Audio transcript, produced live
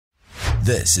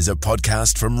This is a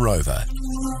podcast from Rover.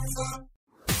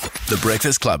 The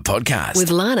Breakfast Club Podcast.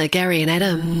 With Lana, Gary and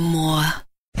Adam. More.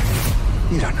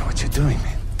 You don't know what you're doing,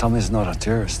 man. Tommy's not a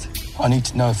terrorist. I need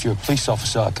to know if you're a police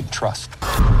officer I can trust.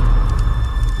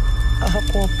 I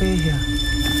won't be here.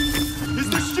 Is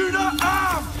the shooter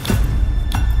armed?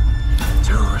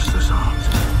 Terrorist is armed.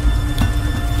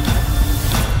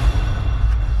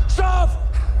 Stop!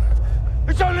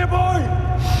 It's only a boy!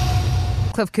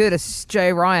 Cliff Curtis,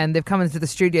 Jay Ryan, they've come into the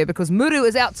studio because Muru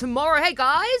is out tomorrow. Hey,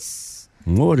 guys.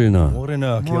 Morena.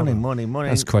 Morning.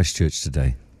 That's Christchurch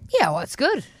today. Yeah, well, it's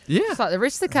good. Yeah. It's like the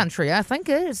rest of the country, I think.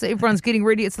 Everyone's getting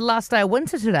ready. It's the last day of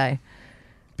winter today.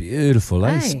 Beautiful,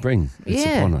 eh? Hey. Spring. It's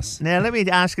Yeah. upon us. Now, let me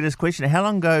ask you this question. How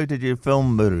long ago did you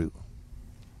film Muru?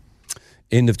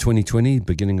 End of 2020,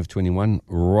 beginning of 21,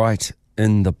 right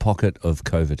in the pocket of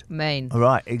COVID. Mean.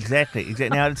 Right, exactly.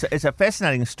 Now, it's a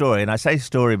fascinating story, and I say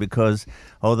story because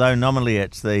although nominally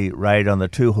it's the raid on the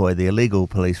Tūhoe, the illegal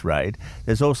police raid,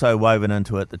 there's also woven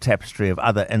into it the tapestry of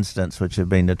other incidents which have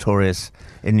been notorious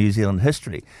in New Zealand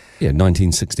history. Yeah,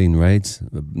 1916 raids,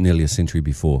 nearly a century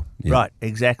before. Yeah. Right,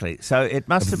 exactly. So it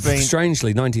must have been... Strangely,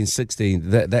 1916,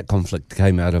 that conflict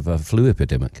came out of a flu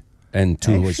epidemic and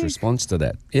Tūhoe's Actually? response to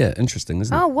that. Yeah, interesting,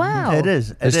 isn't it? Oh, wow. It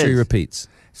is. History repeats.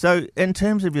 So in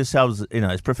terms of yourselves,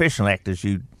 as professional actors,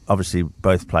 you obviously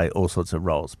both play all sorts of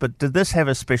roles. But did this have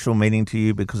a special meaning to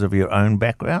you because of your own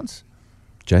backgrounds?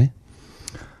 Jay?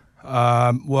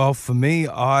 Well, for me,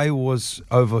 I was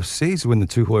overseas when the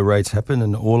Tūhoe raids happened,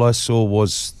 and all I saw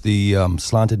was the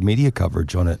slanted media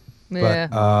coverage on it. Yeah.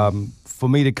 But for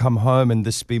me to come home and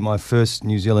this be my first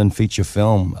New Zealand feature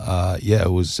film, it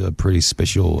was a pretty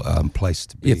special place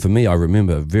to be. Yeah, for me, I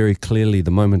remember very clearly the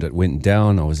moment it went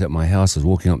down. I was at my house, I was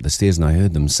walking up the stairs, and I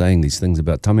heard them saying these things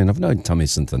about Tommy. And I've known Tommy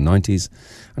since the 90s.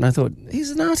 And I thought,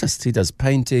 he's an artist. He does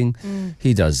painting,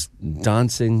 he does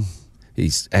dancing,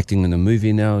 he's acting in a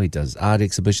movie now, he does art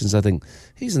exhibitions. I think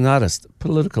he's an artist,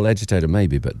 political agitator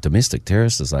maybe, but domestic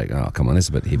terrorist is like, oh, come on, that's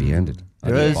a bit heavy-handed.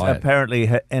 There is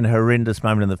apparently an horrendous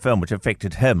moment in the film which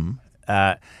affected him,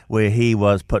 where he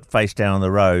was put face down on the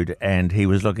road and he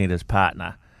was looking at his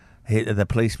partner. He asked the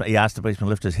policeman to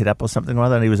lift his head up or something or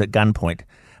other, and he was at gunpoint.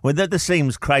 Well, this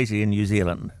seems crazy in New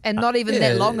Zealand. And not even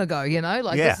that long ago,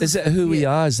 Like Yeah. this Is that who we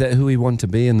are? Is that who we want to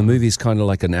be? And the movie's kind of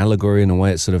like an allegory in a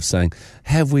way. It's sort of saying,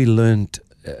 have we learnt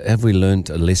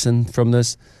a lesson from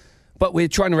this? But we're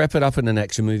trying to wrap it up in an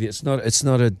action movie. It's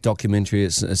not a documentary.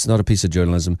 It's not a piece of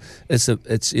journalism. It's a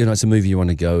movie you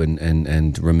want to go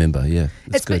and remember. Yeah,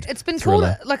 it's good. It's been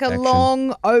Thriller, called like a action.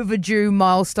 long overdue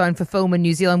milestone for film in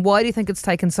New Zealand. Why do you think it's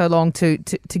taken so long to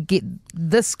get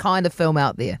this kind of film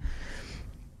out there?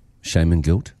 Shame and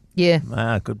guilt.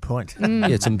 Yeah. Good point. Yeah,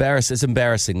 it's embarrassing. It's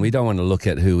embarrassing. We don't want to look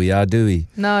at who we are, do we?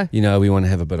 No. We want to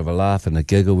have a bit of a laugh and a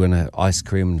giggle. We want to have ice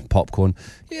cream and popcorn.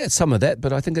 Yeah, some of that,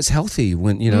 but I think it's healthy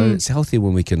when it's healthy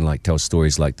when we can tell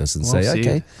stories like this and say,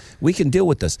 okay, we can deal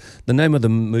with this. The name of the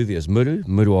movie is Muru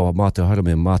o Mātou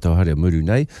me Mātou Hara Muru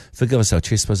nei. Forgive us our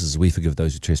trespasses as we forgive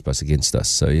those who trespass against us.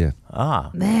 So yeah.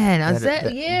 Man,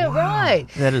 right.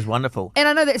 That is wonderful. And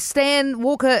I know that Stan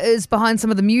Walker is behind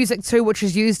some of the music too, which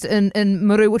is used in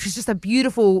Muru, which is just a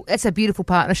beautiful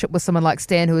partnership with someone like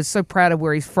Stan, who is so proud of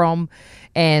where he's from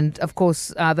and, of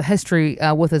course, the history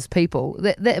with his people.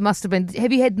 That must have been...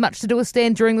 Have you had much to do with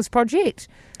Stan during this project?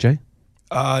 Jay?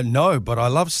 No, but I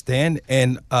love Stan,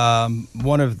 and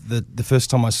one of the first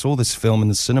time I saw this film in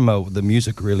the cinema, the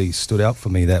music really stood out for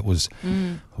me. That was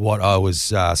what I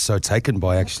was so taken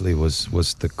by, actually, was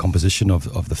the composition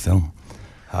of the film.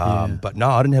 But no,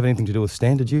 I didn't have anything to do with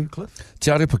Stan, did you, Cliff?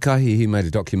 Te Aru Pakahi, he made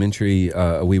a documentary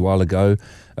a wee while ago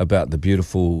about the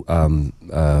beautiful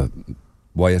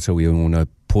Waiata we all know,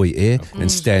 Poi Air,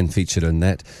 and Stan featured in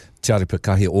that. Te Aru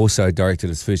Pakahi also directed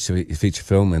his first feature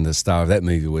film, and the star of that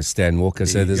movie was Stan Walker,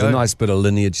 so there's a nice bit of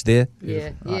lineage there.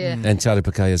 Yeah. And Te Aru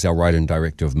Pakahi is our writer and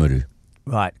director of Muru.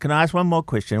 Right. Can I ask one more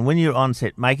question? When you're on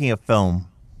set making a film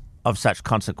of such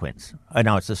consequence, I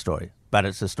know it's a story, but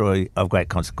it's a story of great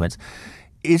consequence.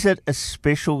 Is it a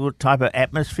special type of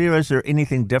atmosphere? Is there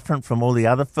anything different from all the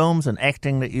other films and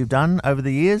acting that you've done over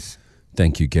the years?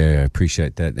 Thank you, Gary. I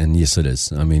appreciate that. And yes, it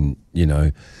is. I mean,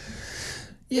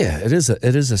 yeah, it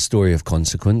is a story of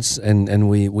consequence, and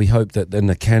we hope that in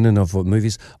the canon of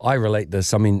movies, I relate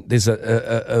this. I mean, there's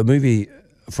a movie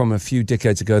from a few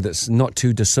decades ago that's not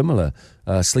too dissimilar,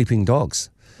 Sleeping Dogs.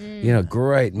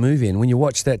 Great movie, and when you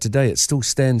watch that today, it still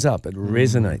stands up. It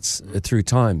resonates through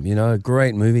time. A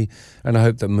great movie, and I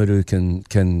hope that Muru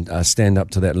can stand up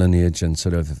to that lineage and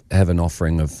sort of have an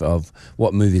offering of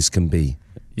what movies can be.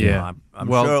 Yeah, I'm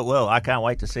sure it will. I can't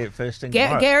wait to see it first thing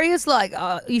tomorrow. Gary is like,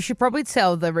 you should probably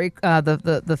tell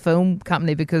the film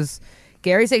company, because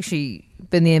Gary's actually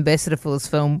been the ambassador for this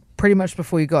film pretty much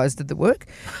before you guys did the work.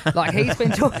 Like he's been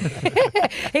talking.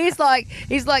 he's like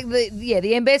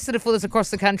the ambassador for this across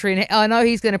the country, and I know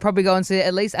he's going to probably go and see it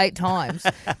at least 8 times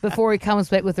before he comes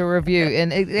back with a review.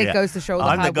 And it goes to show the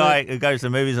I'm hard the guy work. who goes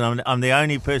to movies, and I'm the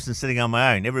only person sitting on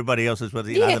my own. Everybody else is with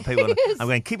other people. Yes. I'm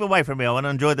going, keep away from me. I want to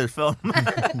enjoy this film.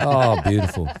 Oh,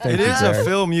 beautiful. Thank It you, is Gary. a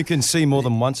film you can see more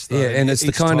than once, though. Yeah, and it's the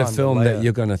each kind of time film later. that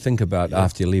you're going to think about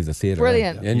after you leave the theatre.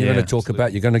 Brilliant. And you're Yeah, going to talk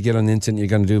about, you're going to get on the internet, you're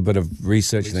going to do a bit of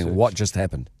research. You think, what just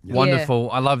happened? Wonderful.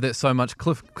 I love that so much.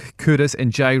 Cliff Curtis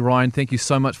and Jay Ryan, thank you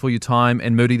so much for your time.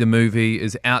 And Moody the movie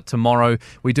is out tomorrow.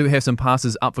 We do have some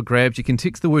passes up for grabs. You can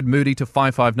text the word Moody to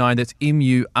 559. That's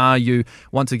MURU.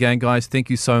 Once again, guys, thank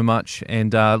you so much.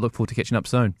 And look forward to catching up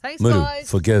soon. Thanks, Moo, guys.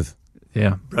 forgive.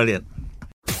 Yeah. Brilliant.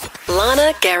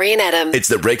 Lana, Gary, and Adam. It's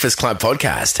the Breakfast Club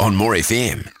podcast on More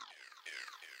FM.